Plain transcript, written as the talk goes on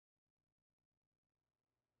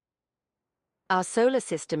Our solar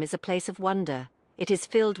system is a place of wonder. It is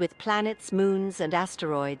filled with planets, moons, and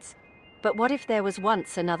asteroids. But what if there was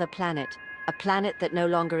once another planet, a planet that no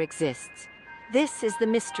longer exists? This is the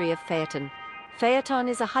mystery of Phaeton. Phaeton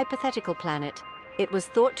is a hypothetical planet. It was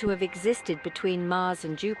thought to have existed between Mars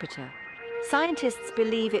and Jupiter. Scientists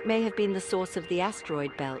believe it may have been the source of the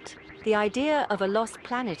asteroid belt. The idea of a lost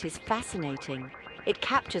planet is fascinating. It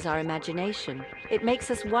captures our imagination. It makes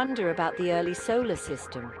us wonder about the early solar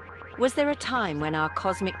system. Was there a time when our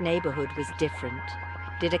cosmic neighborhood was different?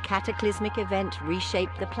 Did a cataclysmic event reshape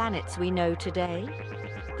the planets we know today?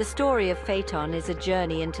 The story of Phaeton is a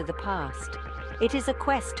journey into the past. It is a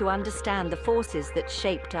quest to understand the forces that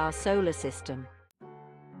shaped our solar system.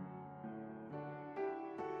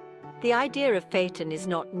 The idea of Phaeton is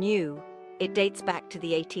not new. It dates back to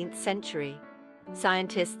the 18th century.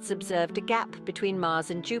 Scientists observed a gap between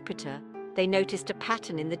Mars and Jupiter. They noticed a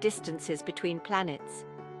pattern in the distances between planets.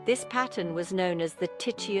 This pattern was known as the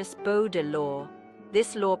Titius-Bode law.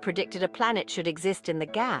 This law predicted a planet should exist in the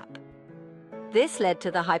gap. This led to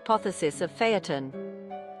the hypothesis of Phaeton.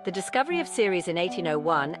 The discovery of Ceres in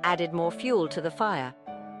 1801 added more fuel to the fire.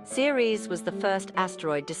 Ceres was the first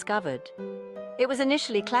asteroid discovered. It was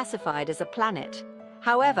initially classified as a planet.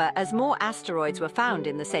 However, as more asteroids were found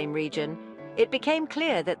in the same region, it became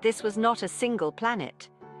clear that this was not a single planet.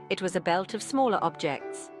 It was a belt of smaller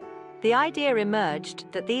objects. The idea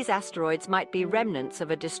emerged that these asteroids might be remnants of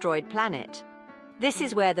a destroyed planet. This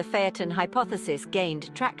is where the Phaeton hypothesis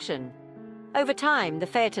gained traction. Over time, the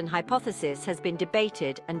Phaeton hypothesis has been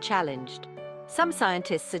debated and challenged. Some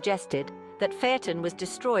scientists suggested that Phaeton was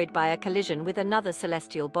destroyed by a collision with another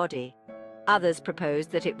celestial body. Others proposed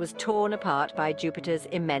that it was torn apart by Jupiter's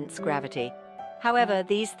immense gravity. However,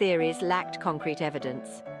 these theories lacked concrete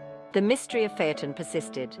evidence. The mystery of Phaeton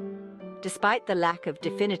persisted. Despite the lack of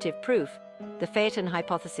definitive proof, the Phaeton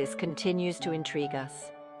hypothesis continues to intrigue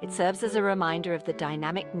us. It serves as a reminder of the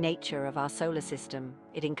dynamic nature of our solar system.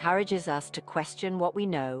 It encourages us to question what we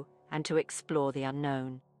know and to explore the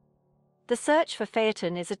unknown. The search for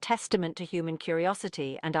Phaeton is a testament to human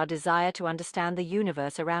curiosity and our desire to understand the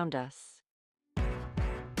universe around us.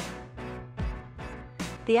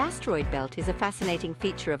 The asteroid belt is a fascinating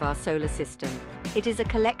feature of our solar system. It is a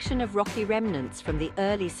collection of rocky remnants from the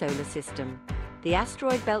early solar system. The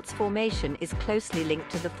asteroid belt's formation is closely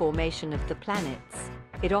linked to the formation of the planets.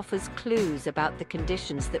 It offers clues about the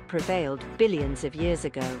conditions that prevailed billions of years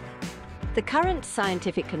ago. The current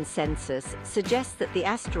scientific consensus suggests that the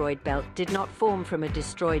asteroid belt did not form from a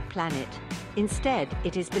destroyed planet. Instead,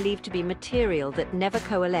 it is believed to be material that never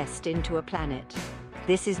coalesced into a planet.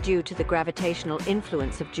 This is due to the gravitational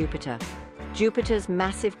influence of Jupiter. Jupiter's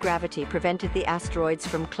massive gravity prevented the asteroids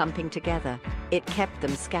from clumping together. It kept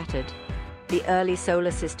them scattered. The early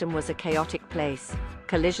solar system was a chaotic place.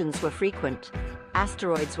 Collisions were frequent.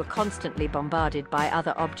 Asteroids were constantly bombarded by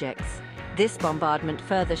other objects. This bombardment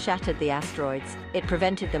further shattered the asteroids. It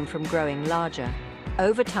prevented them from growing larger.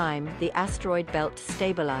 Over time, the asteroid belt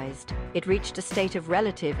stabilized. It reached a state of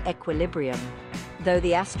relative equilibrium. Though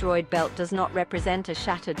the asteroid belt does not represent a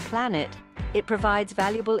shattered planet, it provides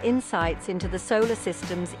valuable insights into the solar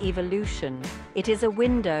system's evolution. It is a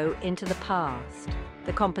window into the past.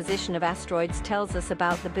 The composition of asteroids tells us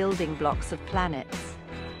about the building blocks of planets.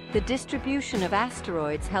 The distribution of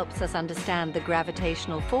asteroids helps us understand the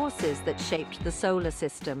gravitational forces that shaped the solar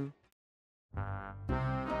system.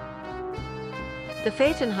 The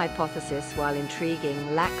Phaeton hypothesis, while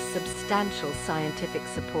intriguing, lacks substantial scientific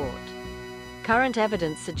support. Current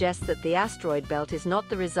evidence suggests that the asteroid belt is not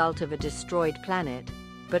the result of a destroyed planet,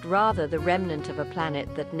 but rather the remnant of a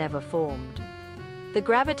planet that never formed. The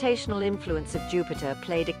gravitational influence of Jupiter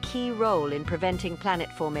played a key role in preventing planet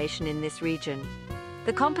formation in this region.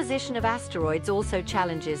 The composition of asteroids also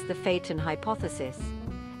challenges the Phaeton hypothesis.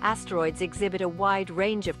 Asteroids exhibit a wide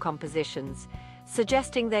range of compositions,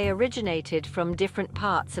 suggesting they originated from different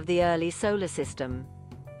parts of the early solar system.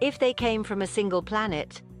 If they came from a single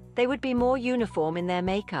planet, they would be more uniform in their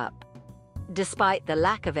makeup. Despite the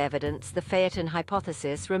lack of evidence, the Phaeton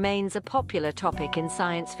hypothesis remains a popular topic in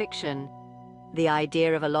science fiction. The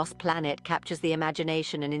idea of a lost planet captures the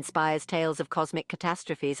imagination and inspires tales of cosmic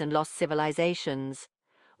catastrophes and lost civilizations.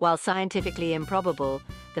 While scientifically improbable,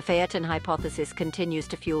 the Phaeton hypothesis continues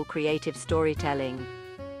to fuel creative storytelling.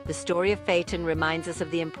 The story of Phaeton reminds us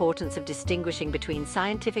of the importance of distinguishing between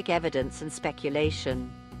scientific evidence and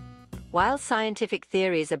speculation. While scientific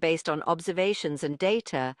theories are based on observations and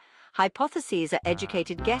data, hypotheses are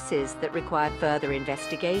educated guesses that require further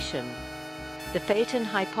investigation. The Phaeton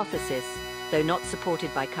hypothesis, though not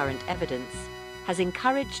supported by current evidence, has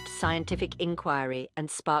encouraged scientific inquiry and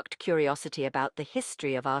sparked curiosity about the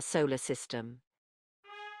history of our solar system.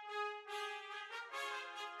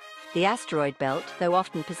 The asteroid belt, though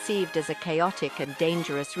often perceived as a chaotic and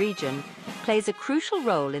dangerous region, plays a crucial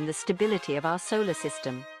role in the stability of our solar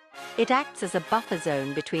system. It acts as a buffer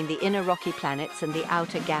zone between the inner rocky planets and the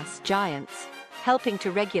outer gas giants, helping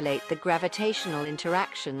to regulate the gravitational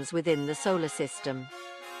interactions within the solar system.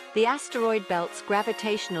 The asteroid belt's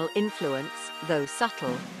gravitational influence, though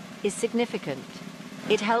subtle, is significant.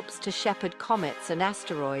 It helps to shepherd comets and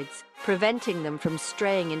asteroids, preventing them from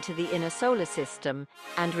straying into the inner solar system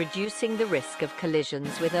and reducing the risk of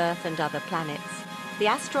collisions with Earth and other planets. The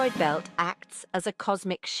asteroid belt acts as a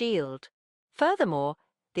cosmic shield. Furthermore,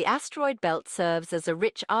 the asteroid belt serves as a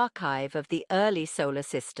rich archive of the early solar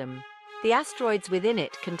system. The asteroids within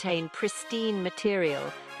it contain pristine material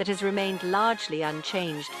that has remained largely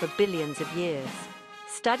unchanged for billions of years.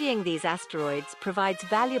 Studying these asteroids provides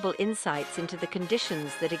valuable insights into the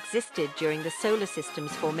conditions that existed during the solar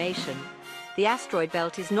system's formation. The asteroid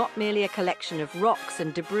belt is not merely a collection of rocks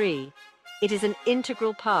and debris. It is an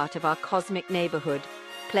integral part of our cosmic neighborhood,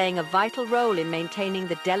 playing a vital role in maintaining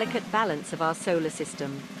the delicate balance of our solar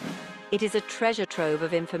system. It is a treasure trove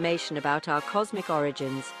of information about our cosmic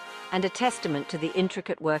origins and a testament to the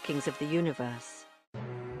intricate workings of the universe.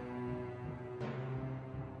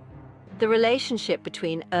 The relationship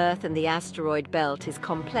between Earth and the asteroid belt is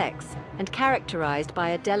complex and characterized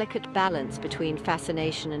by a delicate balance between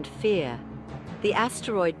fascination and fear. The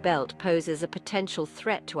asteroid belt poses a potential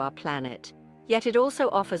threat to our planet, yet it also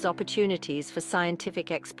offers opportunities for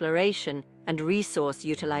scientific exploration and resource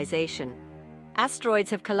utilization.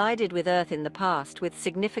 Asteroids have collided with Earth in the past with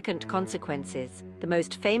significant consequences. The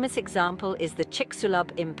most famous example is the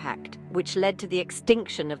Chicxulub impact, which led to the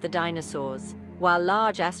extinction of the dinosaurs. While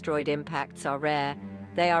large asteroid impacts are rare,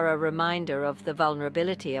 they are a reminder of the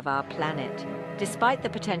vulnerability of our planet. Despite the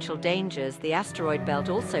potential dangers, the asteroid belt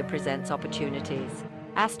also presents opportunities.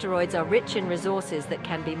 Asteroids are rich in resources that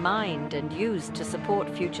can be mined and used to support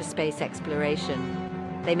future space exploration.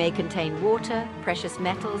 They may contain water, precious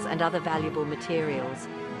metals, and other valuable materials.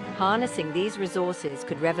 Harnessing these resources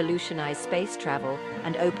could revolutionize space travel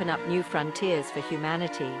and open up new frontiers for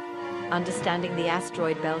humanity. Understanding the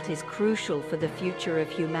asteroid belt is crucial for the future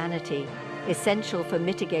of humanity, essential for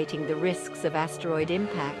mitigating the risks of asteroid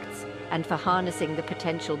impacts and for harnessing the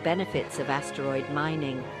potential benefits of asteroid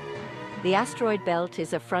mining. The asteroid belt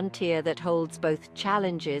is a frontier that holds both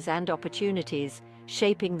challenges and opportunities,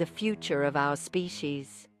 shaping the future of our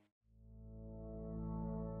species.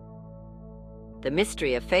 The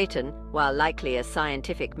mystery of Phaeton, while likely a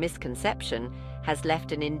scientific misconception, has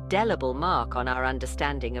left an indelible mark on our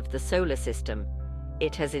understanding of the solar system.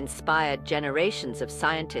 It has inspired generations of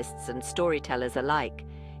scientists and storytellers alike,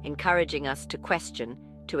 encouraging us to question,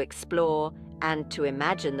 to explore, and to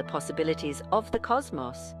imagine the possibilities of the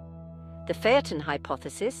cosmos. The Phaeton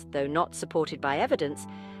hypothesis, though not supported by evidence,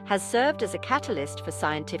 has served as a catalyst for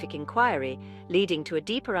scientific inquiry, leading to a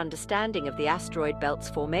deeper understanding of the asteroid belt's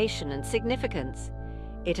formation and significance.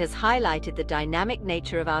 It has highlighted the dynamic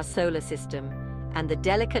nature of our solar system and the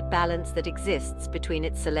delicate balance that exists between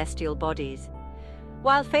its celestial bodies.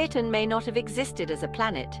 While Phaeton may not have existed as a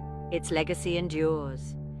planet, its legacy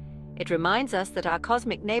endures. It reminds us that our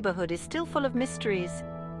cosmic neighborhood is still full of mysteries,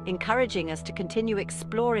 encouraging us to continue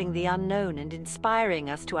exploring the unknown and inspiring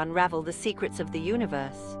us to unravel the secrets of the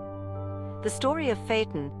universe. The story of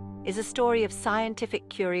Phaeton is a story of scientific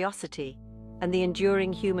curiosity and the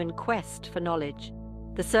enduring human quest for knowledge.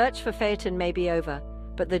 The search for Phaeton may be over,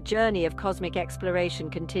 but the journey of cosmic exploration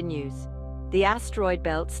continues. The asteroid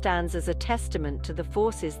belt stands as a testament to the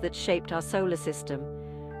forces that shaped our solar system,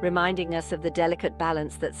 reminding us of the delicate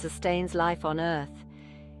balance that sustains life on Earth.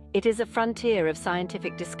 It is a frontier of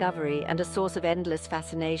scientific discovery and a source of endless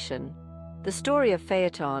fascination. The story of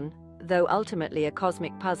Phaeton, though ultimately a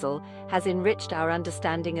cosmic puzzle, has enriched our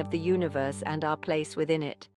understanding of the universe and our place within it.